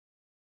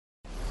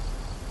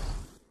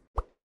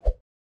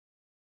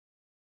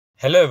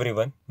Hello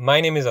everyone, my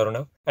name is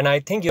Arunav and I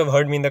think you have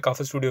heard me in the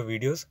Kaphal Studio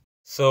videos.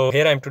 So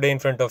here I am today in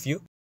front of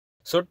you.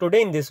 So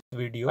today in this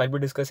video, I'll be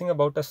discussing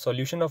about a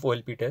solution of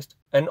OLP test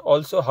and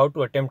also how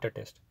to attempt a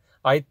test.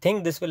 I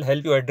think this will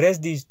help you address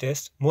these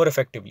tests more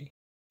effectively.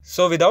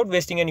 So without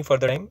wasting any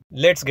further time,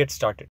 let's get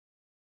started.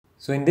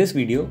 So in this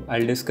video,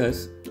 I'll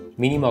discuss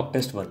mini mock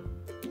test 1.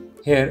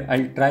 Here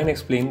I'll try and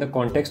explain the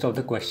context of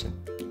the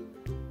question.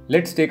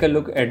 Let's take a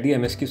look at the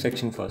MSQ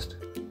section first.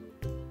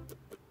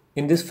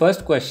 In this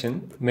first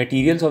question,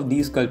 materials of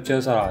these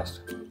sculptures are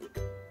asked.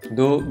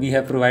 Though we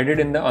have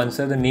provided in the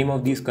answer the name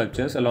of these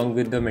sculptures along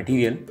with the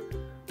material,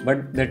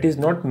 but that is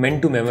not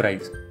meant to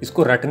memorize.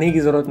 इसको रटने की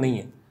ज़रूरत नहीं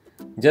है.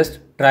 Just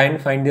try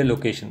and find their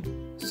location.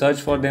 Search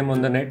for them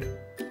on the net.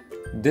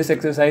 This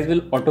exercise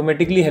will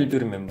automatically help you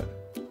remember.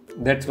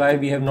 That's why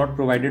we have not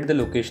provided the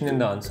location in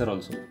the answer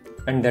also.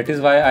 And that is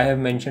why I have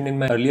mentioned in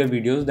my earlier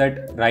videos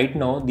that right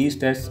now these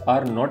tests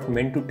are not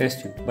meant to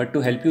test you, but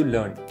to help you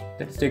learn.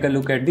 Let's take a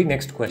look at the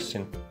next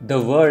question. The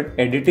word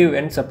additive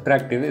and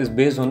subtractive is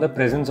based on the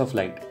presence of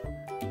light.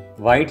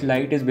 White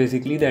light is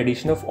basically the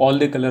addition of all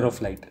the color of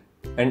light.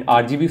 And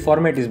RGB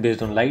format is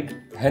based on light,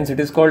 hence it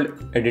is called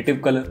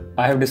additive color.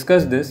 I have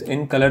discussed this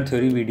in color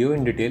theory video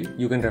in detail,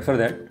 you can refer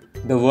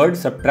that. The word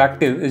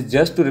subtractive is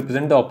just to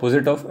represent the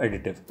opposite of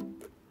additive.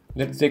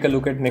 Let's take a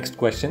look at next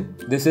question.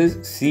 This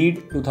is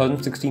CEED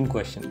 2016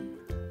 question.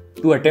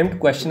 To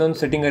attempt question on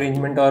sitting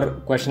arrangement or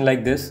question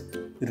like this,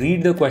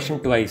 read the question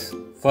twice.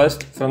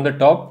 First from the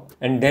top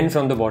and then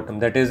from the bottom,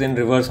 that is in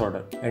reverse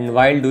order. And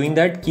while doing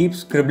that, keep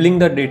scribbling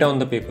the data on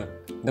the paper.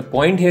 The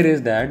point here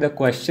is that the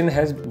question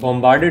has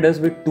bombarded us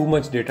with too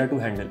much data to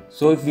handle.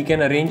 So if we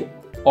can arrange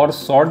or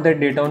sort that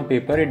data on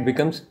paper, it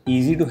becomes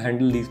easy to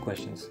handle these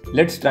questions.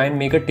 Let's try and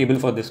make a table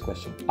for this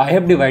question. I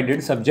have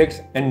divided subjects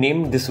and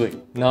named this way.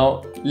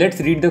 Now let's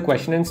read the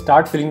question and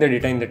start filling the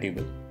data in the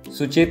table.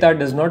 Sucheta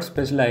does not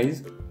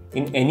specialize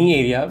in any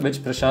area which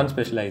Prashant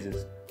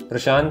specializes.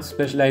 Prashant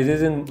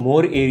specializes in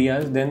more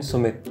areas than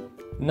Sumit.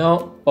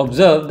 Now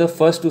observe the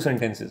first two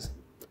sentences.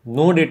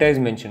 No data is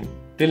mentioned.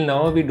 Till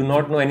now we do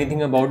not know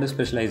anything about the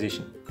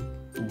specialization.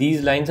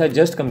 These lines are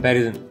just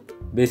comparison.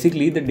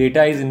 Basically, the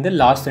data is in the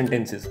last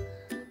sentences.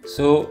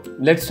 So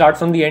let's start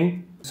from the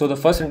end. So the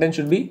first sentence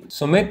should be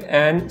Sumit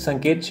and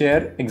Sanket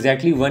share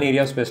exactly one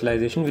area of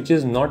specialization, which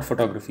is not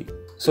photography.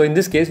 So in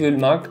this case, we will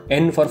mark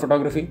N for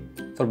photography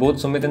for both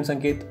Sumit and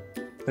Sanket.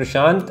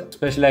 Prashant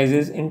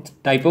specializes in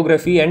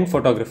typography and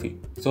photography.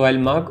 So I'll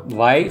mark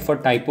Y for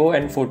typo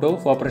and photo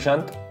for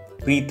Prashant.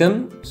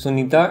 Preetham,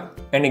 Sunita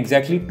and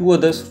exactly two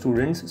other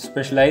students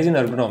specialize in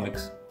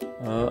ergonomics.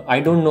 I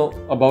don't know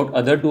about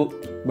other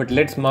two, but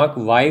let's mark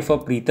Y for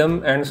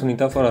Preetham and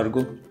Sunita for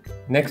Ergo.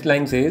 Next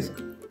line says,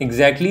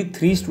 exactly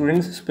 3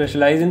 students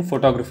specialize in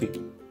photography.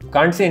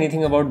 Can't say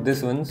anything about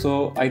this one,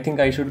 so I think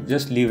I should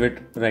just leave it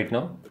right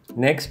now.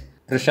 Next,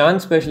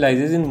 Prashant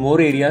specializes in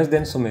more areas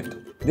than Sumit.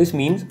 This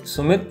means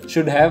Sumit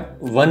should have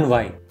one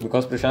Y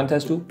because Prashant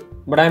has 2,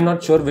 but I'm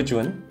not sure which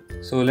one.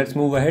 So let's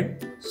move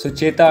ahead.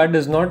 Sucheta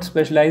does not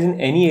specialize in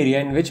any area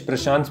in which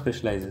Prashant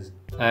specializes.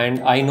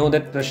 And I know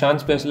that Prashant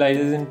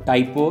specializes in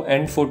typo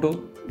and photo.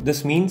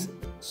 This means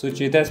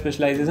Sucheta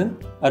specializes in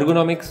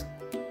ergonomics.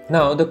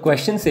 Now the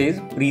question says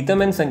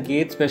Preetham and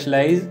Sanket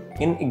specialize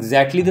in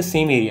exactly the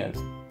same areas.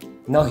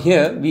 Now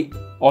here we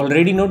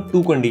already know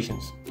two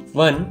conditions.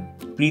 One,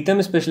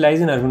 Preetham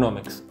specializes in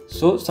ergonomics.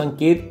 So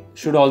Sanket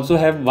should also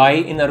have Y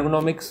in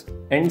ergonomics.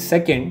 And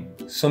second,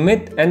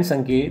 Sumit and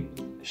Sanket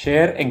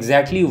share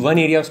exactly one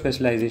area of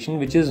specialization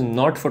which is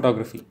not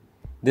photography.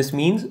 This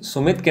means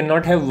Sumit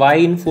cannot have Y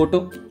in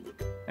photo.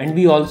 And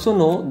we also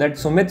know that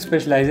Sumit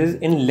specializes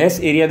in less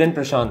area than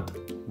Prashant.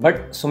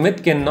 But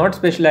Sumit cannot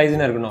specialize in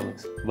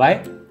ergonomics.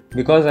 Why?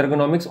 Because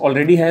ergonomics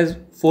already has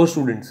 4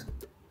 students.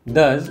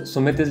 Thus,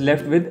 Sumit is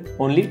left with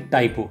only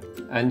typo.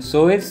 And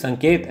so is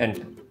Sanket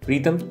and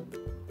Preetham.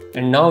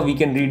 And now we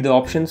can read the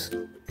options.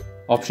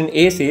 Option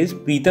A says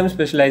Preetham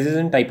specializes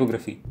in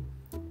typography.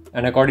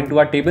 And according to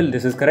our table,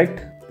 this is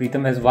correct.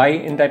 Preetham has Y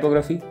in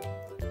typography.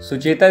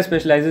 Sucheta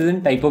specializes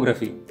in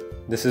typography.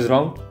 This is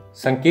wrong.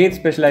 Sanket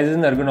specializes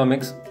in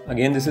ergonomics.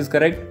 Again, this is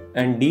correct.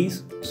 And D,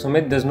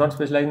 Sumit does not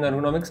specialize in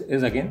ergonomics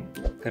is again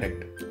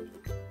correct.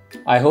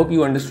 I hope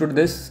you understood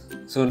this.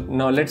 So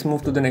now let's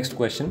move to the next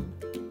question.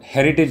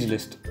 Heritage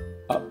list.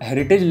 A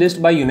heritage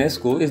list by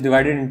UNESCO is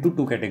divided into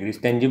 2 categories.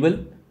 Tangible,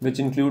 which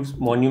includes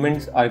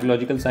monuments,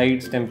 archaeological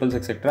sites, temples,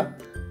 etc.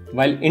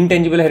 While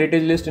intangible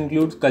heritage list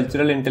includes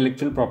cultural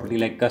intellectual property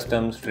like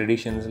customs,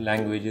 traditions,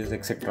 languages,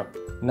 etc.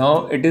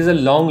 Now it is a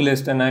long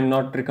list and I'm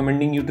not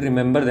recommending you to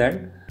remember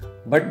that,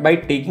 but by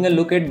taking a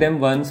look at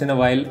them once in a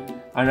while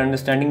and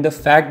understanding the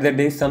fact that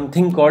there is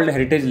something called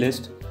heritage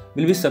list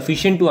will be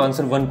sufficient to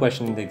answer one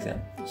question in the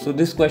exam. So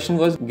this question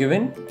was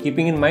given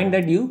keeping in mind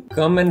that you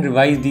come and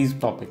revise these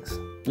topics.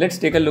 Let's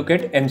take a look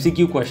at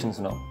MCQ questions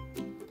now.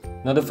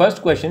 Now the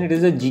first question, it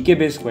is a GK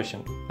based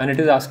question and it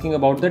is asking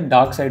about the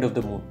dark side of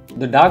the moon.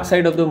 The dark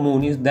side of the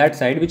moon is that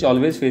side which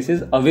always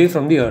faces away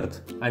from the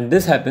earth, and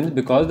this happens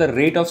because the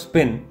rate of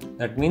spin,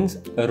 that means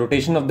a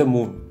rotation of the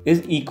moon,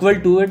 is equal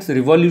to its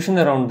revolution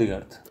around the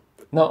earth.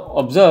 Now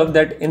observe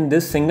that in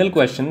this single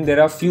question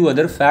there are few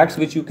other facts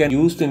which you can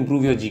use to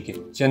improve your GK.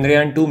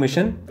 Chandrayaan 2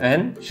 mission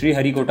and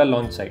Sriharikota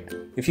launch site.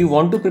 If you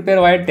want to prepare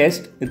via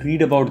test,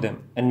 read about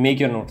them and make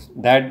your notes.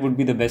 That would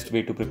be the best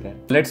way to prepare.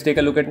 Let's take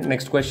a look at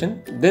next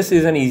question. This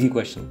is an easy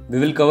question. We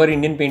will cover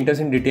Indian painters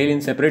in detail in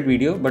separate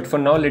video, but for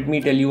now let me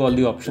tell you all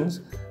the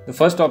options. The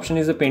first option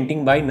is a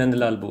painting by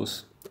Nandlal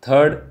Bose.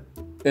 Third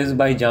is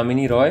by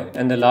Jamini Roy,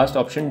 and the last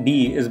option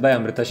D is by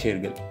Amrita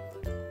Shergill.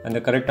 And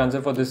the correct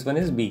answer for this one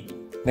is B.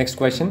 Next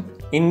question.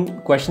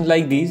 In questions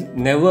like these,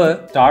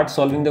 never start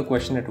solving the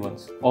question at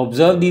once.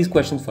 Observe these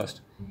questions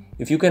first.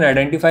 If you can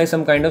identify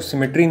some kind of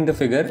symmetry in the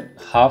figure,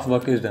 half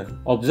work is done.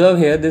 Observe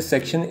here, this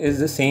section is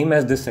the same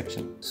as this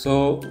section.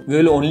 So we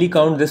will only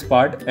count this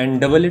part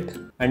and double it.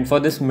 And for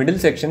this middle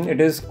section,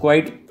 it is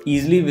quite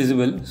easily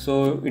visible.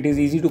 So it is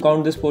easy to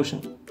count this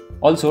portion.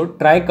 Also,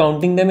 try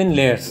counting them in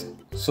layers.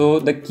 So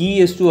the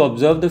key is to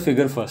observe the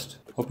figure first.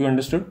 Hope you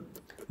understood.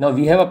 Now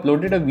we have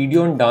uploaded a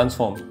video on dance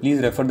form.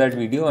 Please refer that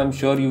video. I'm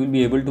sure you will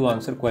be able to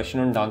answer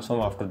question on dance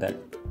form after that.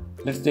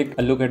 Let's take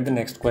a look at the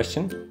next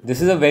question. This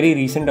is a very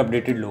recent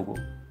updated logo.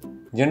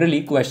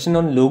 Generally, question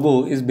on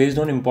logo is based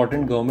on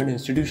important government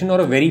institution or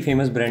a very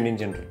famous brand in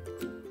general.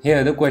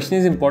 Here, the question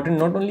is important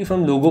not only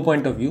from logo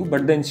point of view,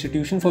 but the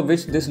institution for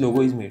which this logo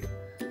is made.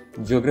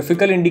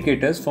 Geographical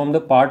indicators form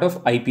the part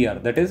of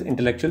IPR, that is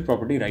intellectual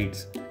property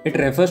rights. It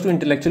refers to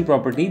intellectual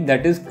property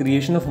that is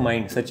creation of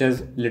mind, such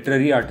as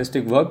literary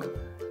artistic work,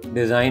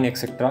 design,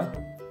 etc.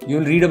 You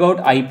will read about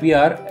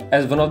IPR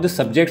as one of the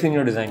subjects in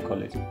your design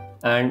college,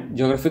 and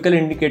geographical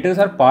indicators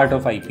are part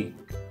of IP.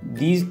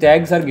 These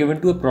tags are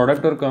given to a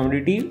product or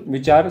commodity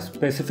which are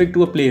specific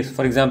to a place,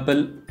 for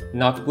example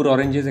Nagpur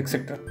oranges,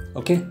 etc.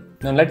 Okay,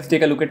 now let's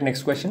take a look at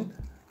next question.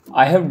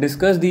 I have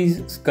discussed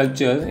these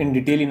sculptures in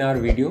detail in our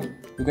video.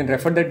 You can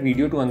refer that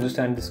video to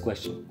understand this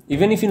question.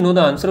 Even if you know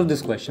the answer of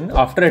this question,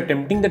 after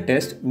attempting the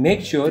test,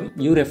 make sure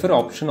you refer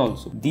option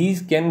also.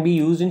 These can be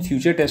used in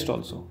future test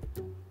also.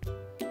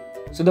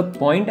 So the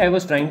point I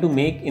was trying to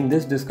make in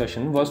this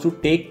discussion was to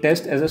take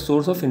test as a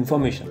source of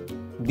information.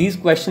 These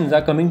questions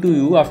are coming to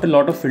you after a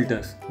lot of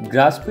filters.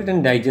 Grasp it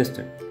and digest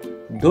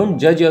it. Don't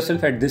judge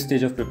yourself at this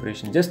stage of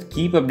preparation. Just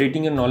keep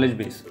updating your knowledge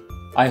base.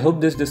 I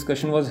hope this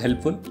discussion was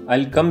helpful.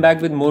 I'll come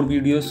back with more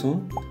videos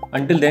soon.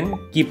 Until then,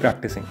 keep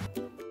practicing.